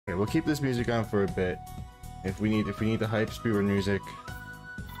Okay, we'll keep this music on for a bit. If we need the hype speedrun music,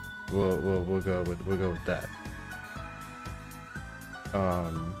 we'll go with that.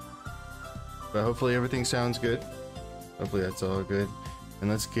 But hopefully everything sounds good. Hopefully that's all good. And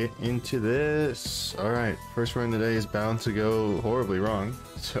let's get into this. All right, first run today is bound to go horribly wrong.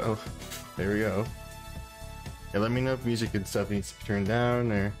 So there we go. Yeah, let me know if music and stuff needs to be turned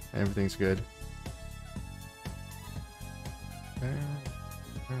down or everything's good.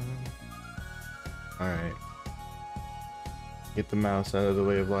 All right. Get the mouse out of the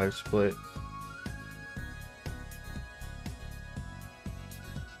way of live split.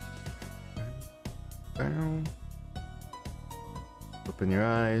 Open your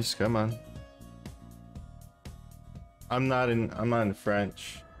eyes, come on. I'm not in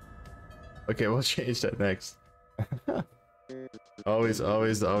French. Okay, we'll change that next. always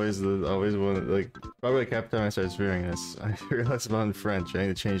one, like, probably like half the time I started hearing this, I realized I'm in French. I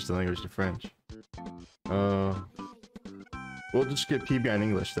need to change the language to French. We'll just get PB on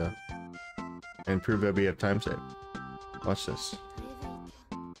English though, and prove that we have time save. Watch this.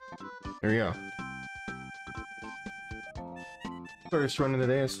 Here we go. First run of the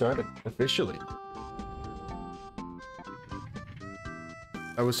day has started officially.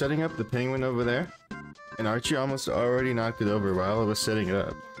 I was setting up the penguin over there, and Archie almost already knocked it over while I was setting it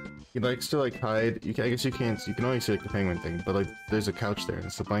up. He likes to like hide. I guess you can't. You can only see like the penguin thing, but like there's a couch there and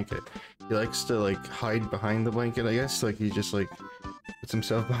it's a blanket. He likes to like hide behind the blanket. I guess like he just like puts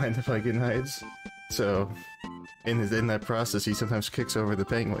himself behind the blanket and hides. So in that process, he sometimes kicks over the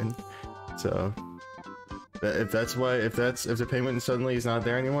penguin. So if the penguin suddenly is not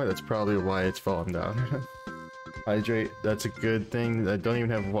there anymore, that's probably why it's fallen down. Hydrate, that's a good thing. I don't even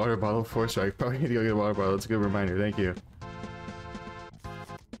have a water bottle for, so I probably need to go get a water bottle. That's a good reminder, thank you.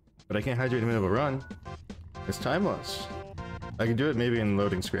 But I can't hydrate in the middle of a run. It's timeless. I can do it maybe in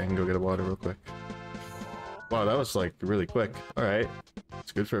loading screen. I can go get a water real quick. Wow, that was like really quick. Alright.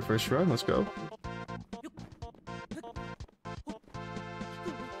 It's good for a first run, let's go.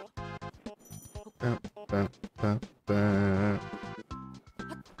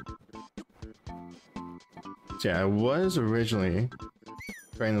 So yeah, I was originally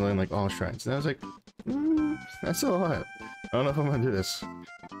trying to learn like all shrines, and I was like, that's a lot. I don't know if I'm gonna do this.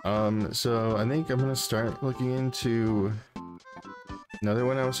 So I think I'm gonna start looking into another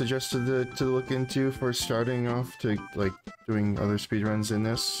one I was suggested to look into for starting off to like doing other speedruns in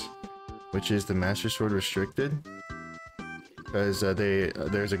this, which is the Master Sword Restricted. Because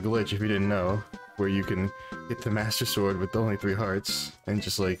there's a glitch, if you didn't know, where you can get the Master Sword with only 3 hearts and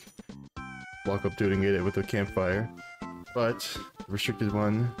just like walk up to it and get it with a campfire. But the restricted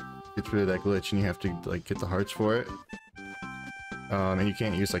one gets rid of that glitch and you have to like get the hearts for it. And you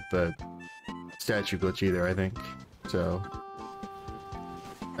can't use like the statue glitch either, I think. So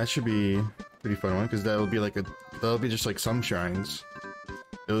that should be a pretty fun one, because that'll be just like some shrines.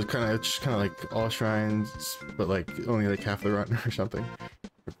 It's just kind of like all shrines, but like only like half the run or something.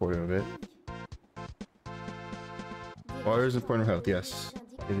 Report of it. Water is important for health, yes.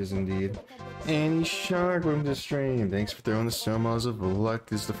 It is indeed. Annie Shark, welcome to the stream. Thanks for throwing the snowballs of luck.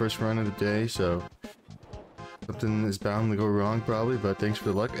 This is the first run of the day, so something is bound to go wrong probably, but thanks for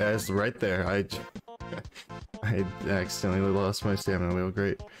the luck. As right there, I accidentally lost my stamina wheel.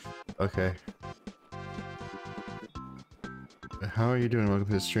 Great. Okay. How are you doing? Welcome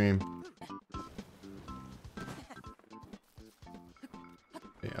to the stream.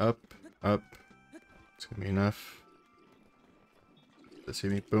 Okay, up. It's gonna be enough. Let's see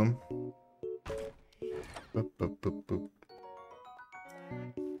me. Boom. Boop, boop, boop, boop.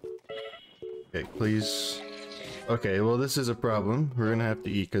 Okay, please. Okay, well this is a problem. We're gonna have to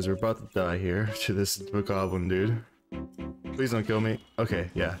eat because we're about to die here to this goblin dude. Please don't kill me. Okay,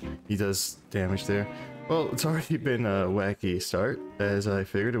 yeah, he does damage there. Well, it's already been a wacky start, as I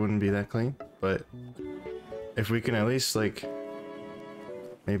figured it wouldn't be that clean, but if we can at least like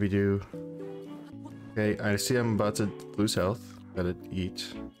maybe do. Okay, I see I'm about to lose health. Gotta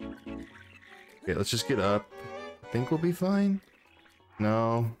eat. Okay, let's just get up. I think we'll be fine.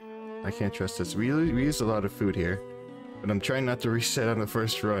 No, I can't trust this. We use a lot of food here, but I'm trying not to reset on the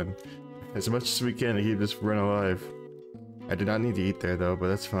first run as much as we can to keep this run alive. I did not need to eat there though, but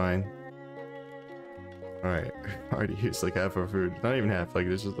that's fine. Alright, I already used like half our food. Not even half, like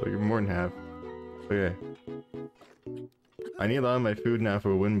this is like more than half. Okay. I need a lot of my food now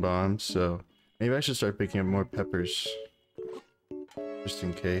for wind bombs, so maybe I should start picking up more peppers. Just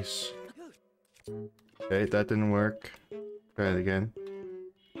in case. Okay, that didn't work. Try it again.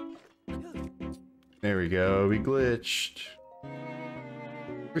 There we go, we glitched.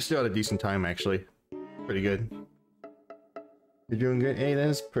 We're still at a decent time actually. Pretty good. You're doing good. Hey, that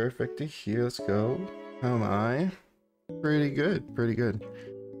is perfect to hear. Let's go. How am I? Pretty good. Pretty good.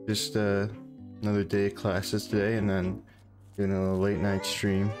 Just another day of classes today, and then doing a little late night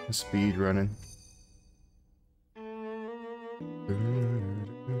stream, speed running.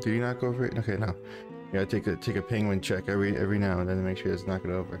 Did you not go over it? Okay, no. You gotta take a penguin check every now and then to make sure it's knock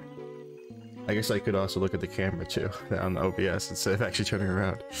it over. I guess I could also look at the camera too on the OBS instead of actually turning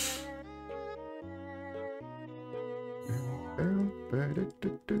around.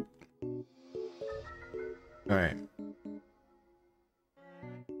 Alright.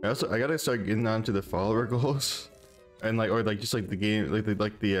 I gotta start getting onto the follower goals. And like, or like just like the game, like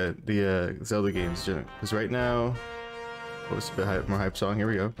the Zelda games, because right now, oh, it's a bit hype, more hype song. Here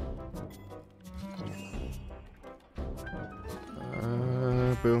we go.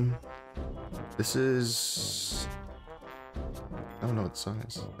 Boom. This is, I don't know what the song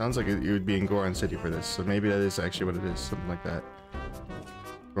is. Sounds like it would be in Goron City for this, so maybe that is actually what it is, something like that.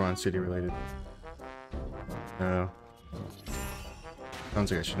 Goron City related. No. Sounds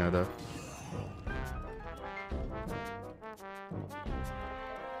like I should know though.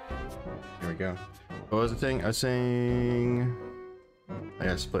 Here we go. What was the thing? I was saying I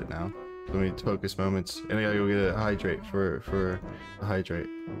gotta split now. Let me focus moments. And I gotta go get a hydrate for a hydrate.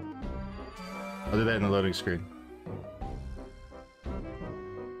 I'll do that in the loading screen.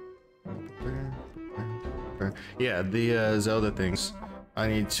 Yeah, the Zelda things. I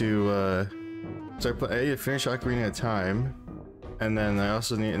need to start I need to finish Ocarina of Time. And then I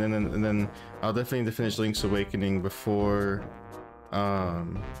also need and then I'll definitely need to finish Link's Awakening before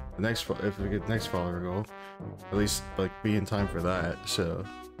the next if we get the next follower goal. At least like be in time for that. So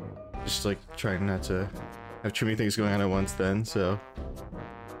just like trying not to have too many things going on at once then, so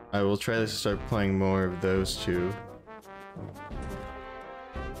I will try to start playing more of those two.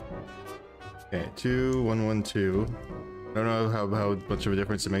 Okay, 2112. I don't know how much of a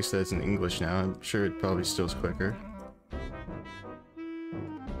difference it makes that it's in English now. I'm sure it probably still is quicker.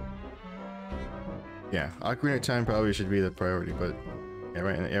 Yeah, Ocarina of Time probably should be the priority, but yeah,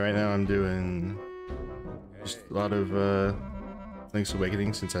 right now I'm doing just a lot of Link's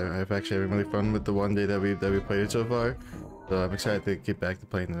Awakening, since I've actually having really fun with the one day that we played it so far. So I'm excited to get back to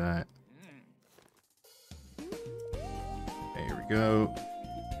playing that. Okay, here we go.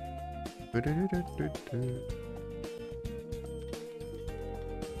 I do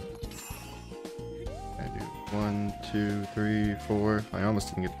 1, 2, 3, 4. I almost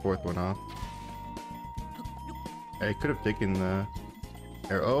didn't get the fourth one off. I could have taken the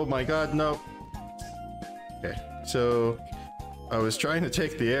arrow. Oh my god, no. Okay, so I was trying to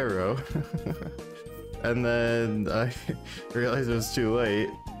take the arrow and then I realized it was too late,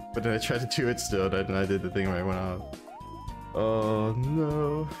 but then I tried to do it still, and I did the thing where I went off. Oh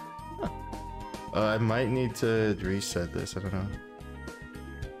no. I might need to reset this, I don't know.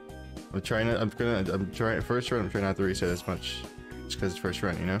 I'm trying first run, I'm trying not to reset as much, just because it's first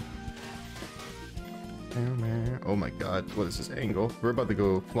run, you know? Oh my god, what is this angle? We're about to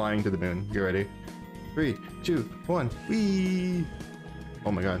go flying to the moon. Get ready. 3, 2, 1, whee!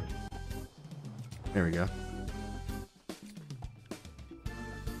 Oh my god. There we go.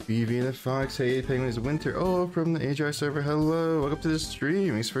 BV the Fox, hey Penguins Winter. Oh, from the HR server, hello. Welcome to the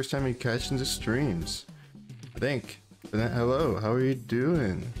stream. It's the first time you catch into streams. I think. Hello, how are you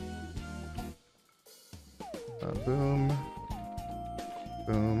doing? Boom.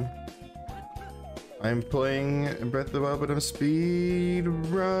 Boom. I'm playing Breath of the Wild, but I'm speed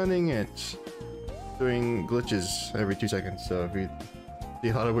running it. Doing glitches every 2 seconds, so if you see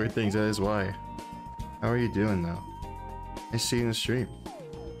a lot of weird things, that is why. How are you doing though? I see you in the stream.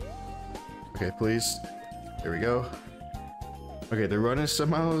 Okay, please. There we go. Okay, the run is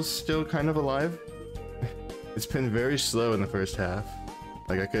somehow still kind of alive. It's been very slow in the first half.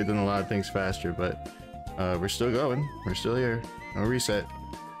 Like, I could have done a lot of things faster, but we're still going. We're still here. No reset.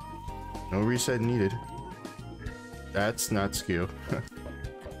 No reset needed. That's not skew.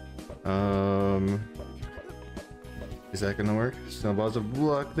 Is that gonna work? Snowballs of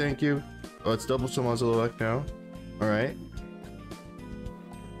luck, thank you. Oh, it's double snowballs of luck now. Alright.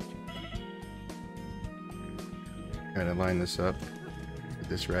 Gotta line this up. Get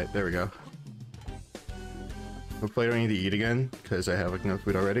this right. There we go. Hopefully I don't need to eat again, because I have like no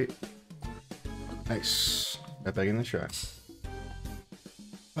food already. Nice. Got back in the truck.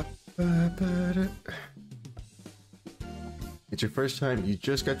 It's your first time. You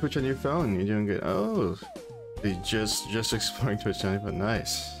just got Twitch on your phone. You're doing good. Oh, you just exploring Twitch on your phone.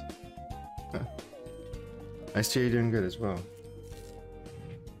 Nice. Huh. I see you're doing good as well.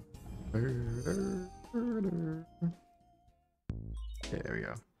 Okay, there we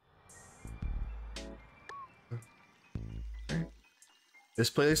go. This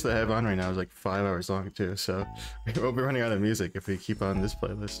playlist that I have on right now is like 5 hours long too, so we'll be running out of music if we keep on this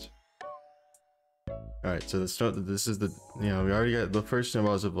playlist. Alright, so this is the, you know, we already got the first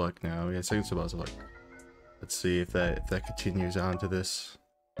snowballs of luck now, we got second snowballs of luck. Let's see if that continues on to this.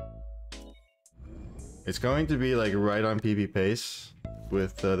 It's going to be like right on PB pace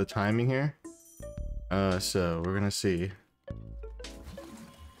with the timing here. So we're gonna see.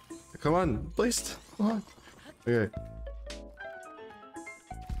 Come on, placed. Come on. Okay.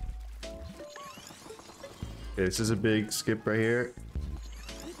 Okay, this is a big skip right here.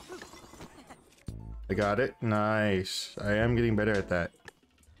 I got it. Nice. I am getting better at that.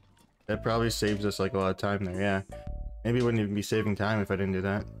 That probably saves us like a lot of time there, yeah. Maybe it wouldn't even be saving time if I didn't do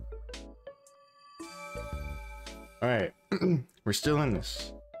that. Alright. We're still in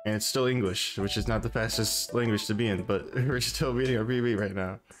this. And it's still English, which is not the fastest language to be in, but we're still beating our PB right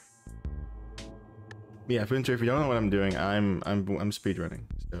now. Yeah, if you don't know what I'm doing, I'm speedrunning,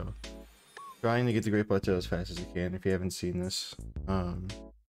 so trying to get the Great Plateau as fast as I can if you haven't seen this. And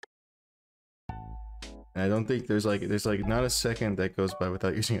I don't think there's like not a second that goes by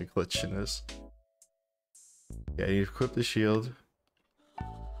without using a glitch in this. Yeah, you equip the shield.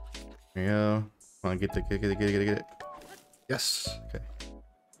 There you go. Come on, get it. Yes. Okay.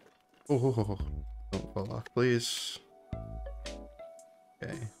 Oh, don't fall off, please.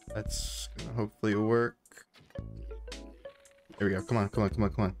 Okay, that's gonna hopefully work. There we go. Come on.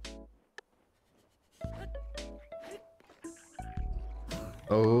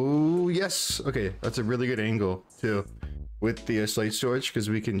 Oh, yes. Okay, that's a really good angle too with the slate storage, because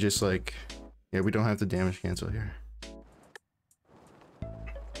we can just like, yeah, we don't have to damage cancel here. We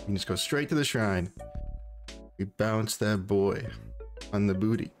can just go straight to the shrine. We bounce that boy on the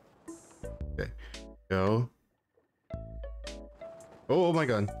booty. Okay, go. Oh my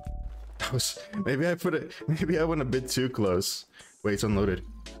god. That was, maybe I went a bit too close. Wait, it's unloaded.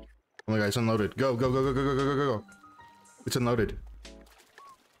 Oh my god, it's unloaded. Go. It's unloaded.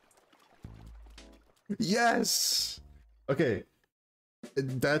 Yes! Okay.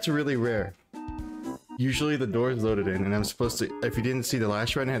 That's really rare. Usually the door is loaded in and I'm supposed to, if you didn't see the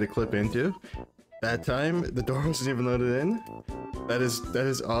last run I had to clip into, that time the door wasn't even loaded in. That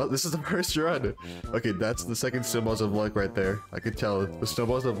is all. This is the first run. Okay, that's the second snowballs of luck right there. I could tell the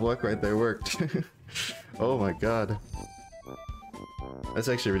snowballs of luck right there worked. Oh my god. That's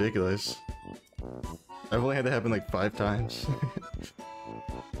actually ridiculous. I've only had that happen like 5 times.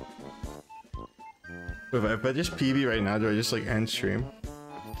 If I just PB right now, do I just like end stream?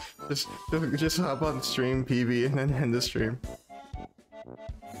 Just hop on stream, PB, and then end the stream.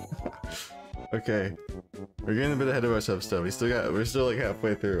 Okay, we're getting a bit ahead of ourselves still. We're still like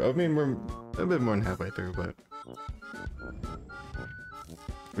halfway through. I mean, we're a bit more than halfway through, but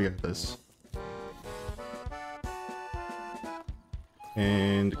we got this.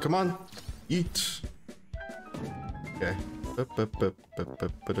 And come on, eat. Okay.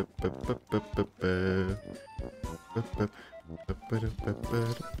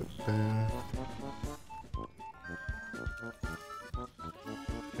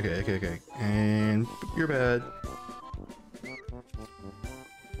 Okay. And you're bad.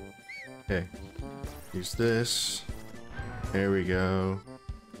 Okay. Use this. There we go.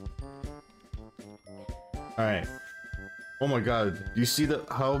 Alright. Oh my god. Do you see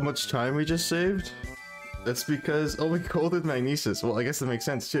how much time we just saved? That's because, oh, we golden magnesis. Well, I guess that makes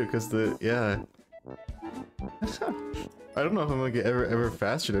sense too, because yeah. I don't know if I'm gonna get ever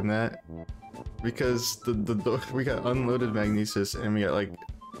faster than that. Because we got unloaded magnesis and we got like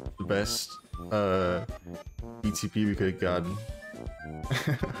the best ETP we could have gotten.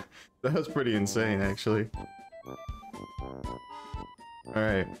 That was pretty insane, actually.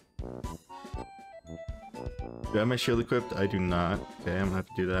 Alright. Do I have my shield equipped? I do not. Okay, I'm gonna have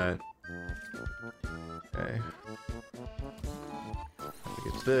to do that. Okay.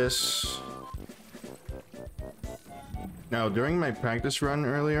 Get this. Now, during my practice run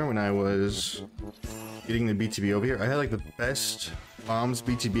earlier, when I was getting the BTB over here, I had like the best bombs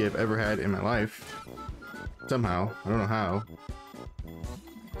BTB I've ever had in my life. Somehow. I don't know how.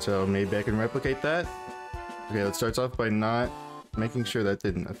 So maybe I can replicate that. Okay, let's start off by not making sure that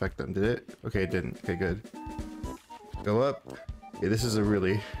didn't affect them, did it? Okay, it didn't. Okay, good. Go up. Okay, this is a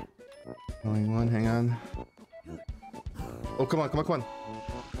really annoying one. Hang on. Oh, come on.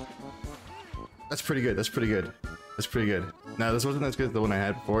 That's pretty good. That's pretty good. Now, this wasn't as good as the one I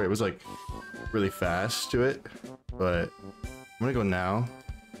had before. It was like really fast to it, but I'm gonna go now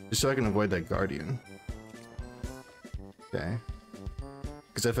just so I can avoid that guardian. Okay.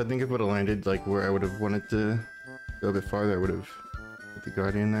 Because if I think it would have landed like where I would have wanted to go a bit farther, I would have put the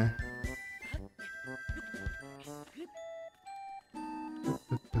guardian there.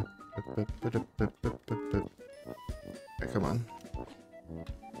 Alright, come on.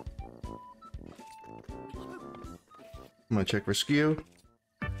 I'm gonna check for skew.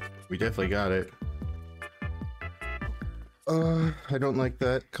 We definitely got it. I don't like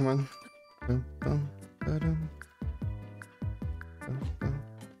that. Come on.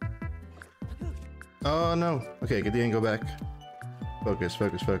 Oh no. Okay, get the angle back. Focus,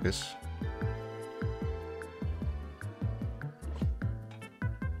 focus, focus.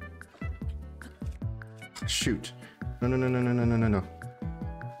 Shoot. No, no, no, no, no, no, no, no, no.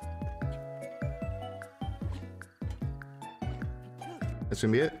 That's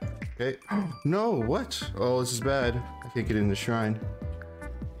gonna be it? Okay. No, what? Oh, this is bad. I can't get in the shrine.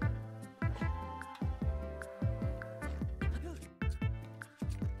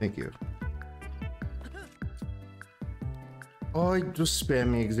 Thank you. Oh, I just spam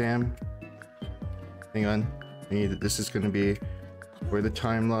me exam. Hang on. This is gonna be where the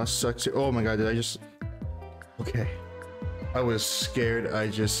time loss sucks. Oh my god, did I just... Okay. I was scared. I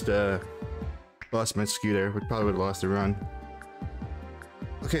just lost my scooter. We probably would have lost the run.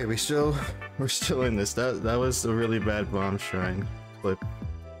 Okay, we're still in this. That was a really bad bomb shrine flip.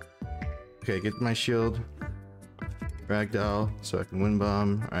 Okay, get my shield. Ragdoll so I can win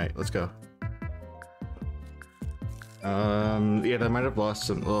bomb. Alright, let's go. Yeah, that might have lost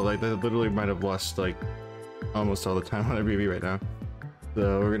some. Well, like that literally might have lost like almost all the time on our BB right now.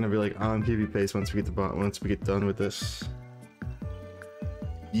 So we're gonna be like on PB pace once we get once we get done with this.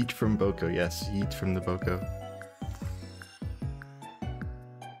 Yeet from Boko, yes, yeet from the Boko.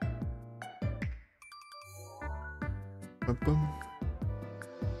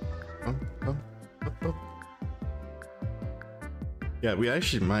 Yeah, we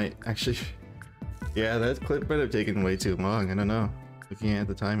actually might yeah, that clip might have taken way too long. I don't know. Looking at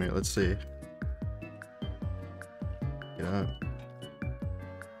the time here, let's see. Get up.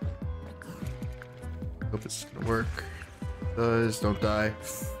 Hope this is gonna work. It does, don't die.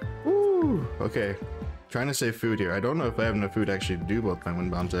 Woo! Okay. Trying to save food here. I don't know if I have enough food actually to do both my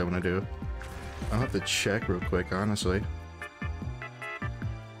wind bombs that I want to do. I'll have to check real quick, honestly.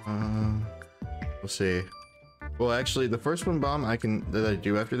 We'll see. Well, actually, the first wind bomb that I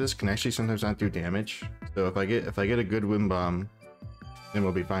do after this can actually sometimes not do damage. So if I get a good wind bomb, then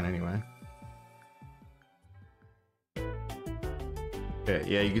we'll be fine anyway. Okay,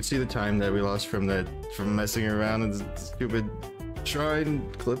 yeah, you can see the time that we lost from messing around in the stupid shrine,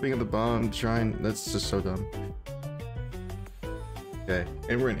 clipping of the bomb shrine. That's just so dumb. Okay,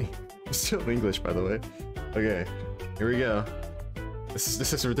 and we're in still English, by the way. Okay, here we go. This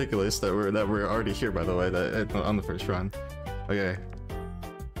is ridiculous that we're already here, by the way, that on the first run. Okay.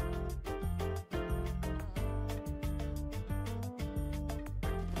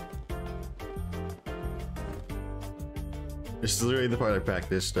 This is literally the part I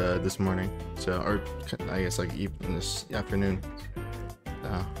practiced this morning, so, or I guess like even this afternoon.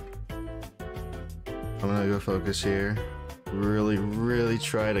 So I'm gonna go focus here. Really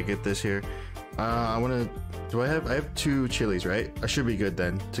try to get this here. I have 2 chilies, right? I should be good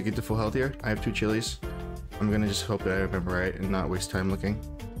then to get to full health here. I have 2 chilies. I'm gonna just hope that I remember right and not waste time looking.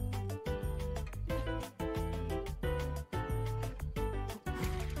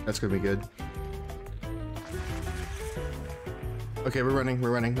 That's gonna be good. Okay, we're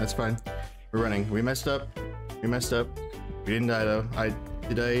running, that's fine. We're running. We messed up. We didn't die though. I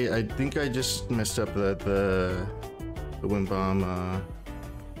think I just messed up the wind bomb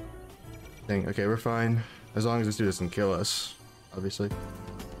thing. Okay, we're fine. As long as this dude doesn't kill us, obviously.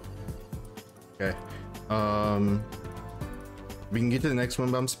 Okay. We can get to the next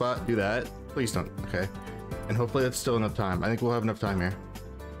wind bomb spot, do that. Please don't, okay. And hopefully that's still enough time. I think we'll have enough time here.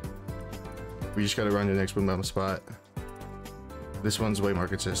 We just gotta run to the next wind bomb spot. This one's way more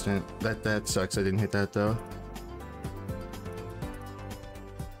consistent. That sucks. I didn't hit that though.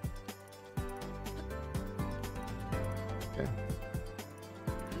 Okay.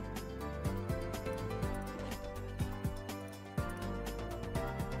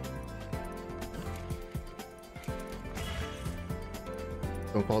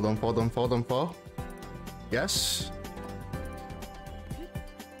 Don't fall, don't fall, don't fall, don't fall. Yes.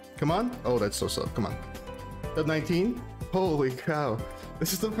 Come on. Oh, that's so slow. Come on. At 19. Holy cow.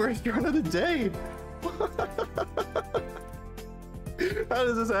 This is the first run of the day. How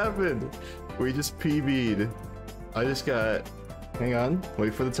does this happen? We just PB'd. I just got... Hang on.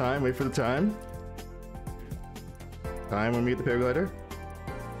 Wait for the time. Wait for the time. Time when we get the paraglider.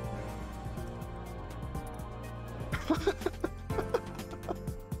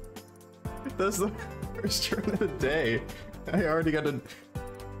 That's the first run of the day. I already got a...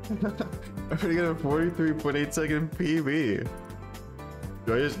 I already got a 43.8 second PB.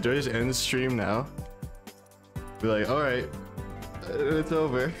 do I just end the stream now? Be like, alright, it's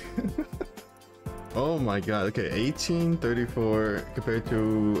over. Oh my god, okay, 1834 compared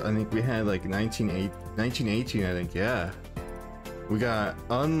to, I think we had like 1918, I think, yeah. We got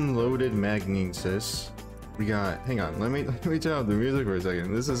unloaded magnesis. We got, hang on, let me turn off the music for a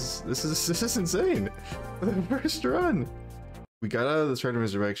second. This is insane. The first run. We got out of the Shred of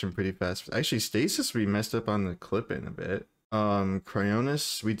Resurrection pretty fast. Actually, Stasis we messed up on the clip-in a bit.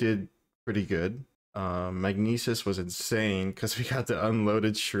 Cryonis we did pretty good. Magnesis was insane because we got the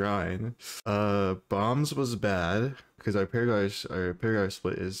unloaded shrine. Bombs was bad because our paraglide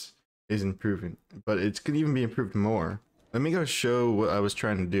split is improving, but it can even be improved more. Let me go show what I was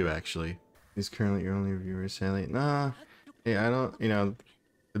trying to do actually. Is currently your only viewer, Sally? Nah, hey, I don't, you know,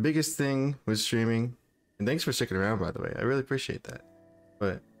 the biggest thing was streaming, and thanks for sticking around by the way, I really appreciate that.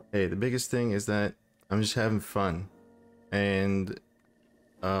 But hey, the biggest thing is that I'm just having fun, and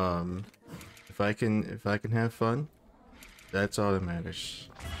if I can have fun, that's all that matters.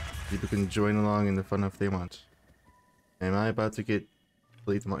 People can join along in the fun if they want. Am I about to get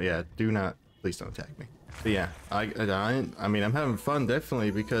please? Yeah, please don't attack me. But yeah, I mean I'm having fun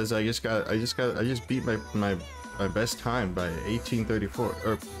definitely because I just beat my best time by 1834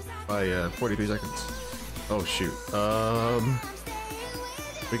 or by 43 seconds. Oh shoot.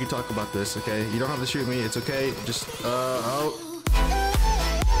 We can talk about this, okay? You don't have to shoot me. It's okay. Just oh.